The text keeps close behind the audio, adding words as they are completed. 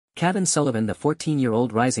Cavan Sullivan, the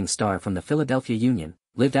 14-year-old rising star from the Philadelphia Union,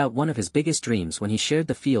 lived out one of his biggest dreams when he shared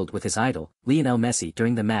the field with his idol, Lionel Messi,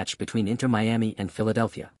 during the match between Inter Miami and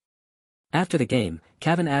Philadelphia. After the game,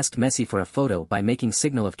 Cavan asked Messi for a photo by making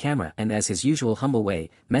signal of camera, and as his usual humble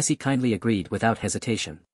way, Messi kindly agreed without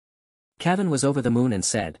hesitation. Cavan was over the moon and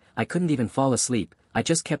said, "I couldn't even fall asleep, I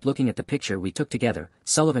just kept looking at the picture we took together,"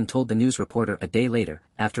 Sullivan told the news reporter a day later,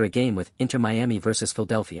 after a game with Inter Miami vs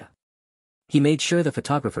Philadelphia. He made sure the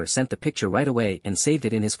photographer sent the picture right away and saved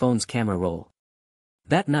it in his phone's camera roll.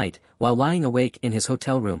 That night, while lying awake in his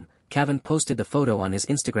hotel room, Cavan posted the photo on his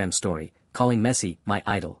Instagram story, calling Messi "my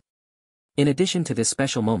idol." In addition to this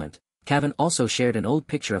special moment, Cavan also shared an old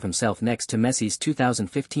picture of himself next to Messi's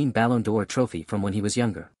 2015 Ballon d'Or trophy from when he was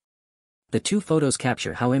younger. The two photos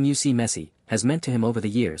capture how Messi has meant to him over the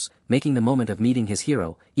years, making the moment of meeting his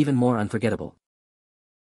hero even more unforgettable.